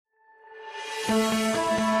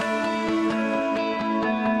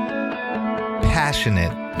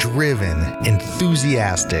Passionate, driven,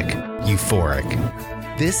 enthusiastic,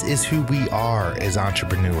 euphoric. This is who we are as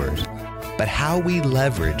entrepreneurs. But how we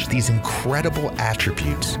leverage these incredible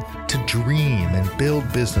attributes to dream and build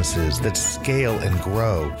businesses that scale and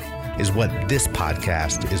grow is what this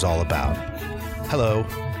podcast is all about. Hello,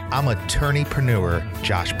 I'm attorneypreneur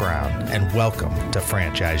Josh Brown, and welcome to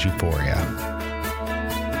Franchise Euphoria.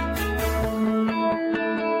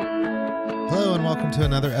 Hello, and welcome to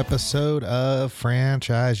another episode of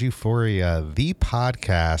Franchise Euphoria, the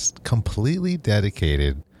podcast completely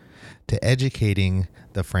dedicated to educating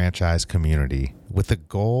the franchise community with the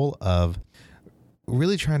goal of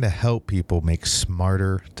really trying to help people make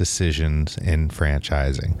smarter decisions in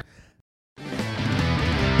franchising.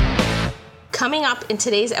 Coming up in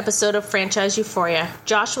today's episode of Franchise Euphoria,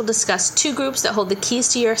 Josh will discuss two groups that hold the keys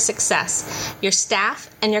to your success, your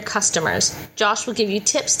staff and your customers. Josh will give you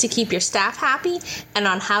tips to keep your staff happy and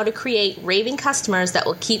on how to create raving customers that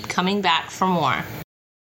will keep coming back for more.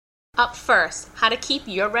 Up first, how to keep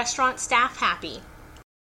your restaurant staff happy.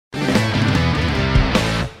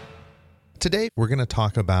 Today, we're going to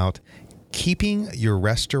talk about keeping your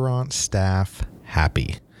restaurant staff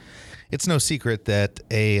happy. It's no secret that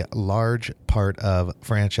a large part of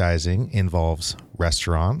franchising involves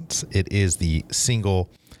restaurants. It is the single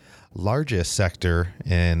largest sector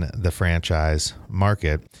in the franchise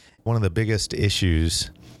market. One of the biggest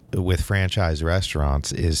issues with franchise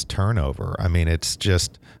restaurants is turnover. I mean, it's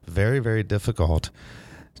just very, very difficult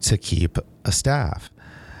to keep a staff.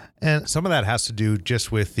 And some of that has to do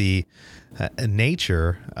just with the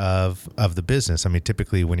nature of the business. I mean,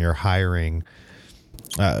 typically when you're hiring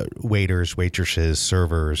waiters, waitresses,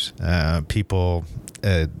 servers, people,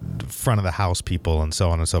 front of the house people, and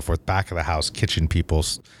so on and so forth, back of the house, kitchen people,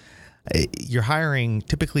 you're hiring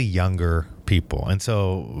typically younger people. And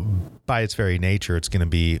so by its very nature, it's going to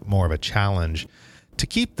be more of a challenge to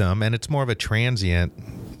keep them. And it's more of a transient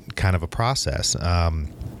kind of a process. A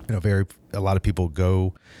lot of people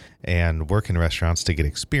go and work in restaurants to get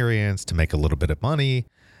experience, to make a little bit of money,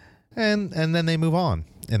 and then they move on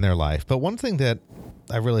in their life. But one thing that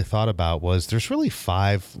I really thought about was there's really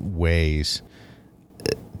 5 ways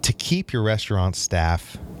to keep your restaurant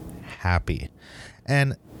staff happy.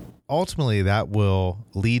 And ultimately that will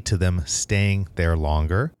lead to them staying there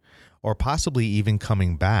longer or possibly even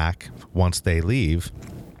coming back once they leave,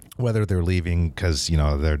 whether they're leaving because,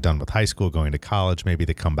 they're done with high school, going to college, maybe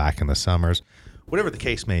they come back in the summers, whatever the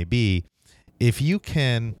case may be. If you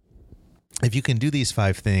can do these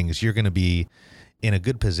 5 things, you're going to be in a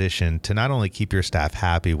good position to not only keep your staff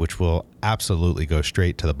happy, which will absolutely go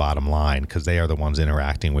straight to the bottom line because they are the ones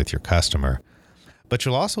interacting with your customer, but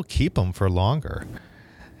you'll also keep them for longer.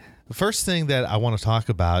 The first thing that I want to talk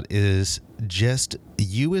about is just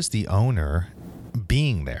you as the owner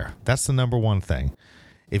being there. That's the number one thing.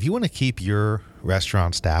 If you want to keep your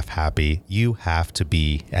restaurant staff happy, you have to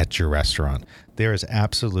be at your restaurant. There is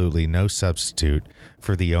absolutely no substitute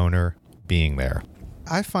for the owner being there.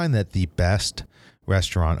 I find that the best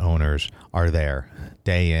restaurant owners are there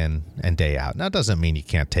day in and day out. Now, it doesn't mean you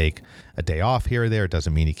can't take a day off here or there. It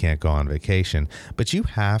doesn't mean you can't go on vacation, but you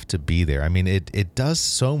have to be there. I mean, it does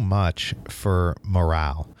so much for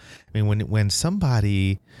morale. I mean, when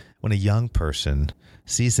a young person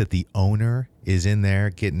sees that the owner is in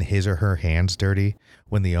there getting his or her hands dirty,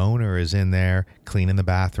 when the owner is in there cleaning the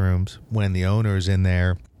bathrooms, when the owner is in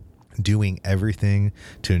there doing everything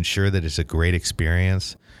to ensure that it's a great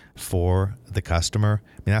experience for the customer,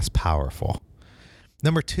 I mean, that's powerful.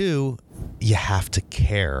 Number 2, you have to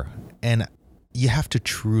care, and you have to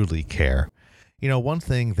truly care. One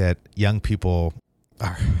thing that young people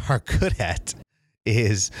are good at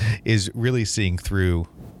is really seeing through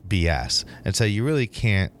BS. And so you really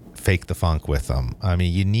can't fake the funk with them. I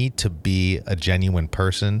mean, you need to be a genuine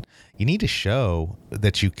person. You need to show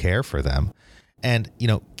that you care for them. And,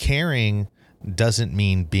 caring doesn't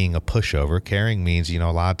mean being a pushover. Caring means, a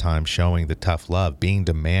lot of times showing the tough love, being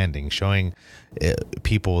demanding, showing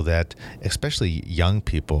people that, especially young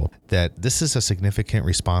people, that this is a significant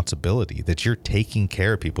responsibility, that you're taking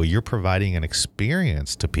care of people. You're providing an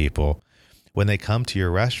experience to people when they come to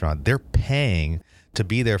your restaurant. They're paying to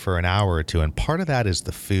be there for an hour or two. And part of that is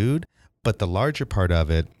the food, but the larger part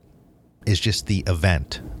of it is just the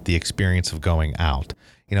event, the experience of going out.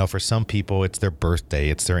 For some people, it's their birthday,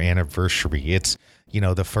 it's their anniversary, it's,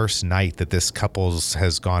 the first night that this couple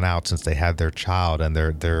has gone out since they had their child, and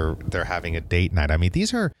they're having a date night. I mean,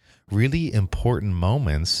 these are really important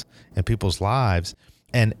moments in people's lives,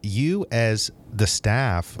 and you as the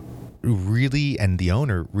staff really, and the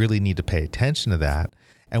owner really need to pay attention to that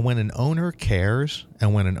And when an owner cares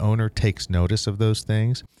and when an owner takes notice of those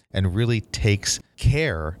things and really takes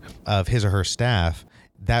care of his or her staff,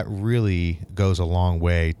 that really goes a long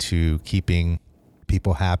way to keeping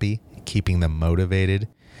people happy, keeping them motivated,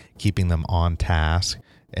 keeping them on task,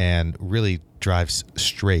 and really drives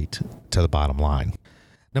straight to the bottom line.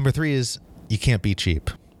 Number 3 is you can't be cheap.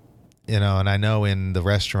 And I know in the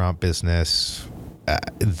restaurant business,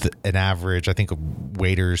 an average, I think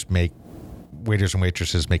waiters and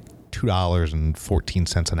waitresses make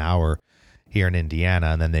 $2.14 an hour here in Indiana,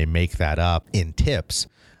 and then they make that up in tips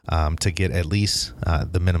to get at least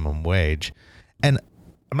the minimum wage. And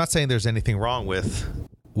I'm not saying there's anything wrong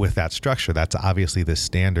with that structure. That's obviously the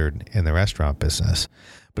standard in the restaurant business.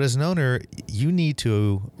 But as an owner, you need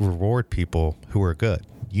to reward people who are good.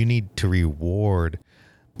 You need to reward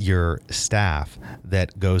your staff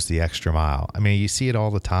that goes the extra mile. I mean, you see it all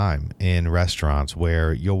the time in restaurants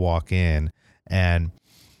where you'll walk in and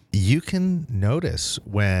you can notice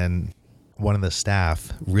when one of the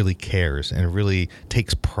staff really cares and really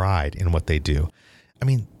takes pride in what they do. I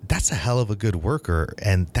mean, that's a hell of a good worker,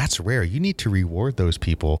 and that's rare. You need to reward those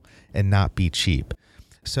people and not be cheap.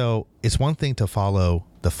 So it's one thing to follow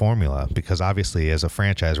the formula, because obviously as a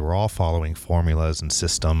franchise, we're all following formulas and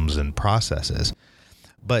systems and processes.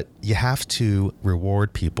 But you have to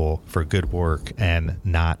reward people for good work and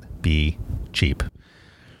not be cheap.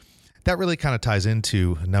 That really kind of ties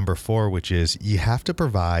into number 4, which is you have to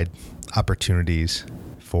provide opportunities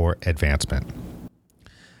for advancement.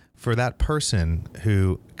 For that person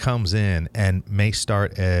who comes in and may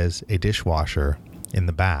start as a dishwasher in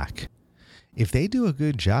the back, if they do a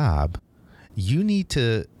good job, you need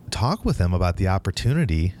to talk with them about the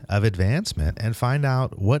opportunity of advancement and find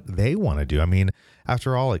out what they want to do. I mean,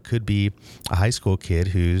 after all, it could be a high school kid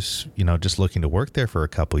who's, just looking to work there for a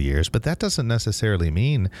couple years, but that doesn't necessarily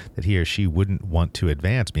mean that he or she wouldn't want to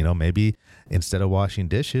advance. Maybe instead of washing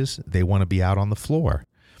dishes, they want to be out on the floor.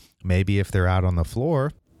 Maybe if they're out on the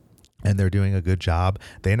floor and they're doing a good job,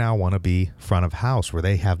 they now want to be front of house where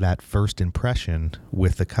they have that first impression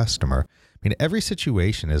with the customer. Every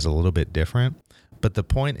situation is a little bit different. But the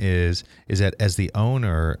point is that as the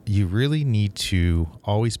owner, you really need to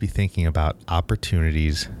always be thinking about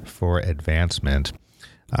opportunities for advancement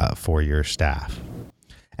for your staff.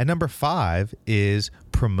 And number 5 is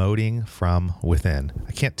promoting from within.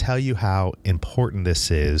 I can't tell you how important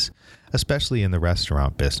this is, especially in the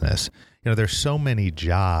restaurant business. There's so many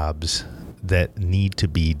jobs that need to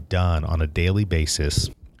be done on a daily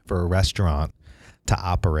basis for a restaurant to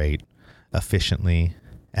operate efficiently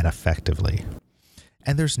and effectively.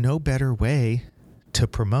 And there's no better way to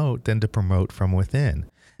promote than to promote from within.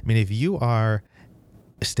 If you are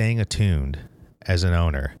staying attuned as an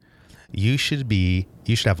owner, you should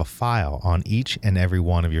have a file on each and every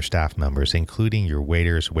one of your staff members, including your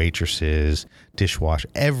waiters, waitresses, dishwasher,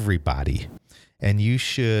 everybody. And you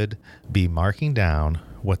should be marking down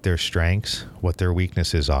what their strengths, what their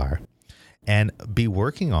weaknesses are, and be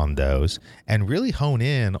working on those and really hone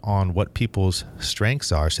in on what people's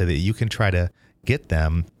strengths are so that you can try to get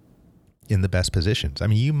them in the best positions.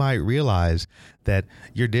 You might realize that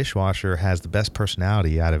your dishwasher has the best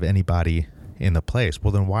personality out of anybody in the place.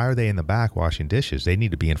 Well, then why are they in the back washing dishes? They need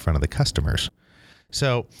to be in front of the customers.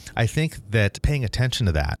 So I think that paying attention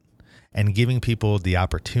to that and giving people the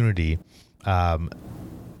opportunity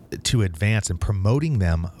to advance and promoting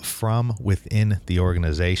them from within the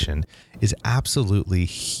organization is absolutely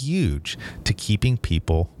huge to keeping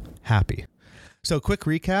people happy. So quick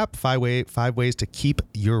recap, 5 ways to keep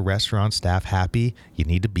your restaurant staff happy. You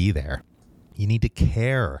need to be there. You need to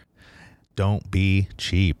care. Don't be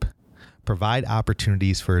cheap. Provide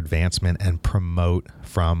opportunities for advancement and promote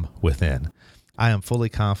from within. I am fully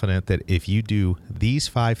confident that if you do these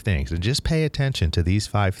 5 things and just pay attention to these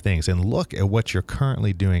 5 things and look at what you're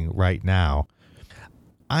currently doing right now,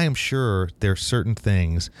 I am sure there's certain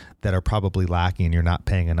things that are probably lacking and you're not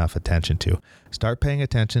paying enough attention to. Start paying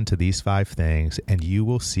attention to these 5 things and you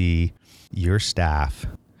will see your staff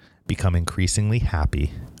become increasingly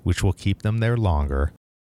happy, which will keep them there longer.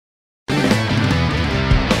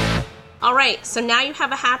 All right, so now you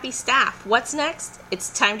have a happy staff. What's next?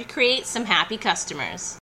 It's time to create some happy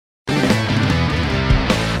customers.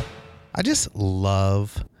 I just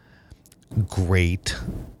love great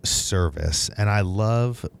service, and I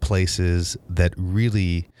love places that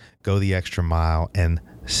really go the extra mile and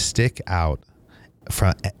stick out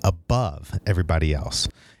from above everybody else.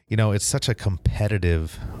 It's such a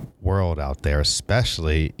competitive world out there,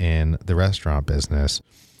 especially in the restaurant business.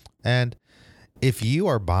 And if you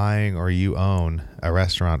are buying or you own a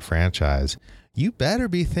restaurant franchise, you better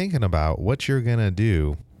be thinking about what you're going to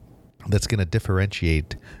do that's going to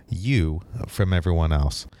differentiate you from everyone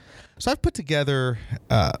else. So I've put together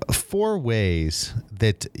 4 ways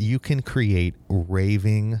that you can create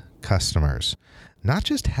raving customers. Not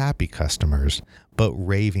just happy customers, but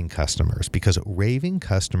raving customers, because raving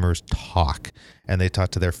customers talk, and they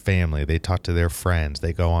talk to their family, they talk to their friends,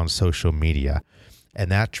 they go on social media,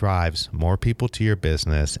 and that drives more people to your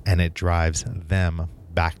business, and it drives them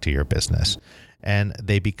back to your business, and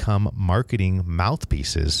they become marketing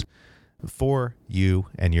mouthpieces for you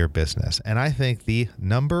and your business. And I think the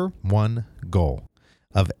number one goal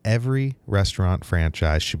of every restaurant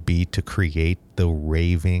franchise should be to create the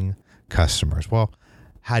raving customers. Well,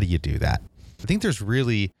 how do you do that? I think there's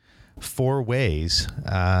really 4 ways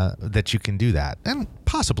that you can do that, and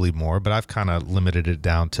possibly more, but I've kind of limited it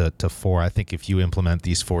down to 4. I think if you implement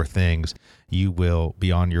these 4 things, you will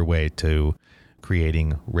be on your way to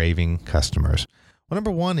creating raving customers. Well,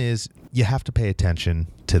 number 1 is you have to pay attention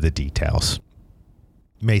to the details.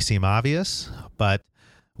 May seem obvious, but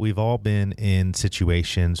we've all been in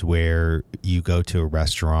situations where you go to a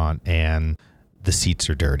restaurant and the seats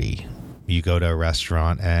are dirty. You go to a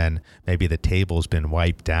restaurant and maybe the table's been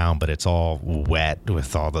wiped down, but it's all wet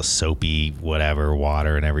with all the soapy whatever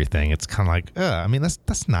water and everything. It's kind of like, I mean,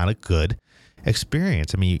 that's not a good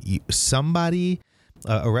experience. I mean,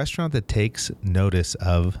 a restaurant that takes notice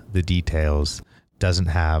of the details doesn't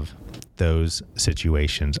have those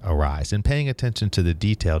situations arise. And paying attention to the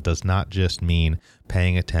detail does not just mean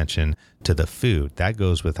paying attention to the food. That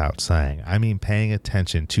goes without saying. I mean, paying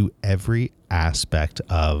attention to every aspect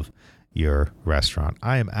of your restaurant.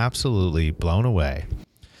 I am absolutely blown away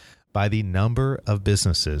by the number of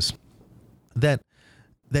businesses that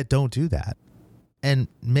don't do that. And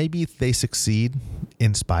maybe they succeed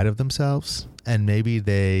in spite of themselves, and maybe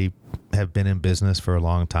they have been in business for a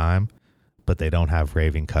long time, but they don't have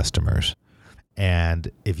raving customers.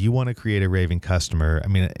 And if you want to create a raving customer, I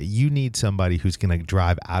mean, you need somebody who's going to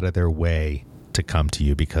drive out of their way to come to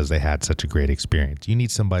you because they had such a great experience. You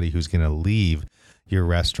need somebody who's going to leave your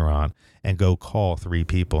restaurant and go call 3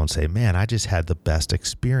 people and say, man, I just had the best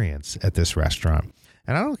experience at this restaurant.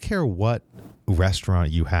 And I don't care what restaurant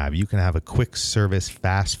you have. You can have a quick service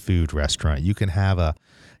fast food restaurant. You can have a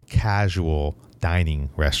casual dining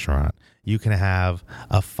restaurant. You can have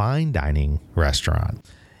a fine dining restaurant.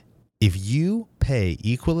 If you pay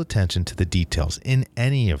equal attention to the details in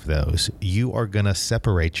any of those, you are going to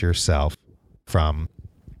separate yourself from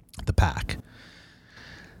the pack.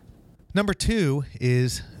 Number 2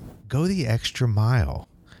 is go the extra mile.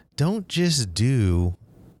 Don't just do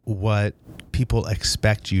what people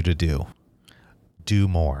expect you to do. Do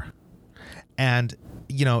more. And,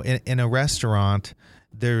 you know, in a restaurant,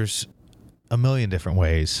 there's a million different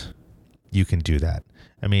ways you can do that.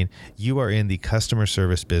 I mean, you are in the customer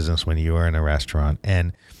service business when you are in a restaurant,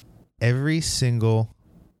 and every single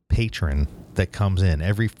patron that comes in,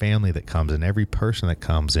 every family that comes in, every person that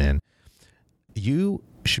comes in, you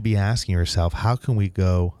should be asking yourself, how can we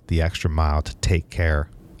go the extra mile to take care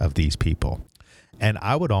of these people? And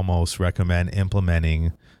I would almost recommend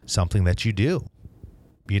implementing something that you do.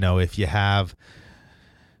 You know, if you have,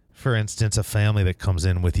 for instance, a family that comes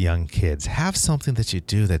in with young kids, have something that you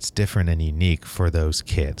do that's different and unique for those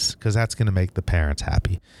kids, because that's going to make the parents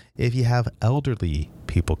happy. If you have elderly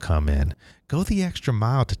people come in, go the extra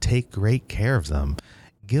mile to take great care of them.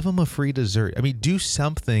 Give them a free dessert. I mean, do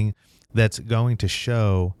something that's going to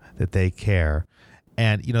show that they care.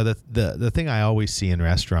 And, you know, the thing I always see in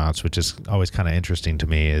restaurants, which is always kind of interesting to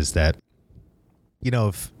me, is that, you know,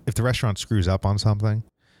 if the restaurant screws up on something,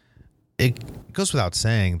 it goes without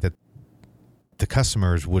saying that the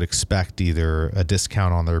customers would expect either a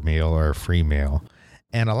discount on their meal or a free meal.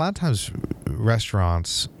 And a lot of times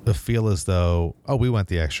restaurants feel as though, oh, we went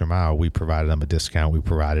the extra mile. We provided them a discount. We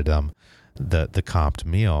provided them the comped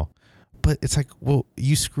meal. But it's like, well,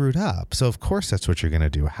 you screwed up. So of course that's what you're going to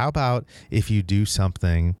do. How about if you do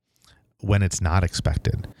something when it's not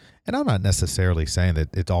expected? And I'm not necessarily saying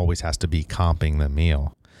that it always has to be comping the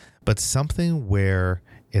meal, but something where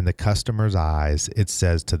in the customer's eyes, it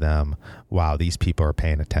says to them, wow, these people are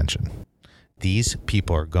paying attention. These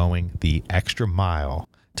people are going the extra mile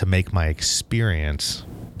to make my experience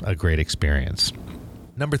a great experience.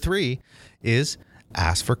 Number 3 is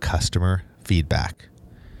ask for customer feedback.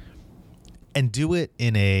 And do it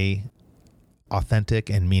in a authentic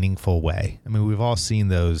and meaningful way. I mean, we've all seen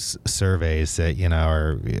those surveys that, you know,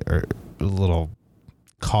 are little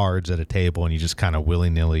cards at a table and you just kind of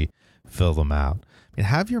willy-nilly fill them out. I mean,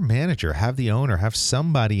 have your manager, have the owner, have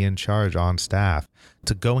somebody in charge on staff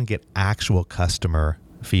to go and get actual customer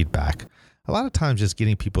feedback. a lot of times just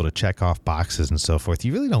getting people to check off boxes and so forth,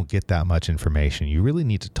 you really don't get that much information. You really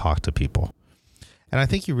need to talk to people. And I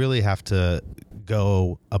think you really have to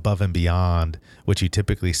go above and beyond what you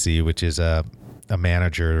typically see, which is a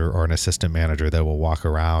manager or an assistant manager that will walk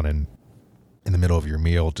around and in the middle of your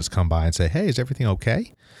meal just come by and say, hey, is everything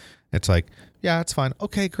okay? It's like, yeah, it's fine.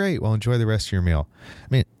 Okay, great. Well, enjoy the rest of your meal. I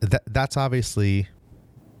mean, that's obviously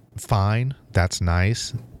fine. That's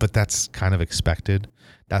nice, but that's kind of expected.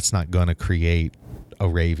 That's not going to create a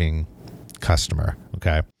raving customer.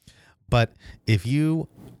 Okay. But if you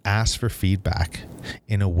ask for feedback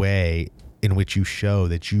in a way in which you show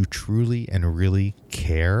that you truly and really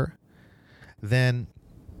care, then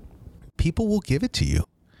people will give it to you.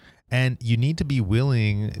 And you need to be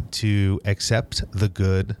willing to accept the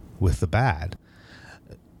good with the bad.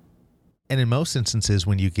 And in most instances,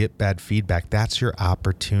 when you get bad feedback, that's your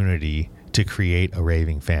opportunity to create a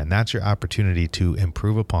raving fan. That's your opportunity to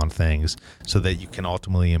improve upon things so that you can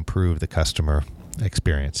ultimately improve the customer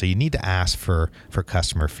experience. So you need to ask for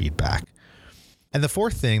customer feedback. And the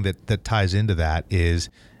fourth thing that ties into that is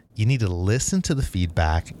you need to listen to the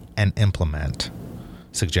feedback and implement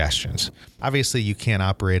suggestions. Obviously, you can't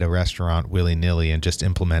operate a restaurant willy-nilly and just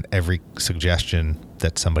implement every suggestion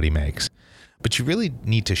that somebody makes. But you really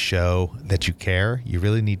need to show that you care. You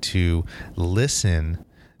really need to listen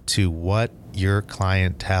to what your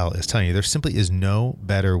clientele is telling you. There simply is no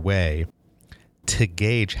better way to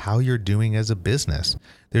gauge how you're doing as a business.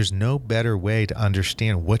 There's no better way to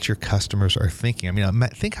understand what your customers are thinking. I mean,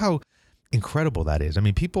 think how incredible that is. I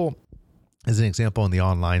mean, people, as an example, in the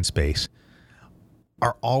online space,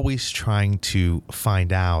 are always trying to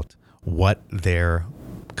find out what their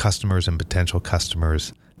customers and potential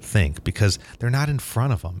customers think because they're not in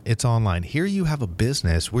front of them. It's online. Here you have a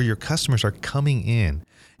business where your customers are coming in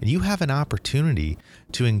and you have an opportunity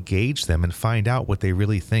to engage them and find out what they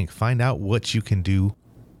really think, find out what you can do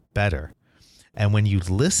better. And when you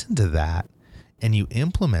listen to that and you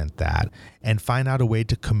implement that and find out a way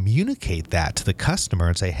to communicate that to the customer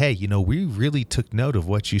and say, hey, we really took note of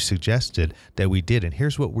what you suggested that we did, and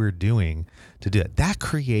here's what we're doing to do it. That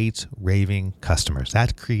creates raving customers.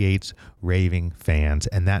 That creates raving fans,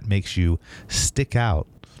 and that makes you stick out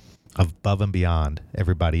above and beyond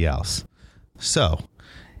everybody else. So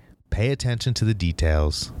pay attention to the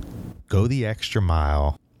details, go the extra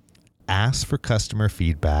mile, ask for customer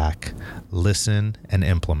feedback, listen, and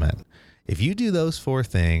implement. If you do those four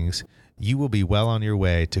things, you will be well on your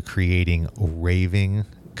way to creating raving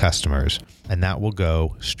customers, and that will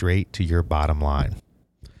go straight to your bottom line.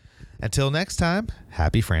 Until next time,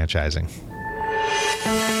 happy franchising.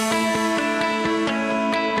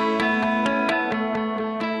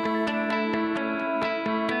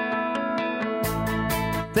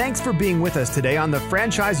 Thanks for being with us today on the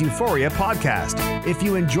Franchise Euphoria podcast. If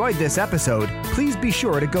you enjoyed this episode, please be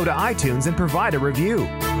sure to go to iTunes and provide a review.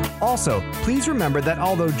 Also, please remember that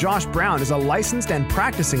although Josh Brown is a licensed and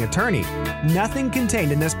practicing attorney, nothing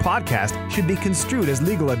contained in this podcast should be construed as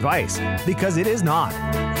legal advice, because it is not.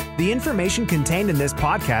 The information contained in this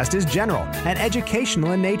podcast is general and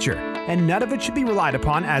educational in nature, and none of it should be relied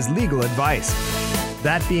upon as legal advice.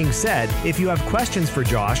 That being said, if you have questions for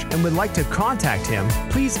Josh and would like to contact him,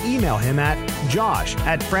 please email him at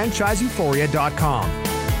josh@franchiseeuphoria.com.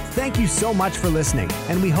 Thank you so much for listening,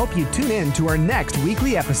 and we hope you tune in to our next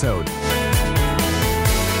weekly episode.